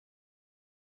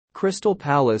Crystal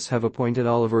Palace have appointed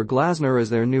Oliver Glasner as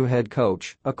their new head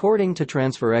coach, according to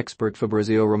transfer expert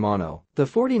Fabrizio Romano. The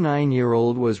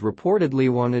 49-year-old was reportedly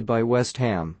wanted by West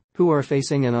Ham, who are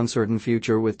facing an uncertain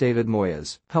future with David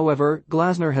Moyes. However,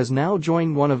 Glasner has now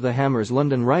joined one of the Hammers'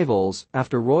 London rivals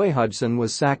after Roy Hodgson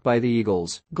was sacked by the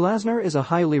Eagles. Glasner is a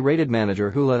highly rated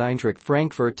manager who led Eintracht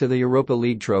Frankfurt to the Europa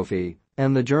League trophy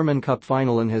and the German Cup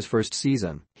final in his first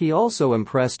season. He also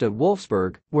impressed at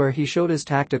Wolfsburg, where he showed his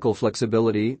tactical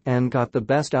flexibility and got the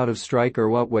best out of striker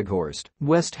Wout Weghorst.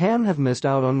 West Ham have missed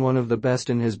out on one of the best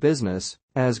in his business,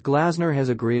 as Glasner has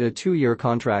agreed a 2-year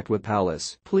contract with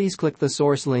Palace. Please click the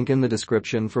source link in the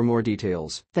description for more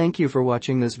details. Thank you for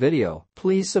watching this video.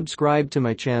 Please subscribe to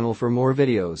my channel for more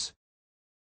videos.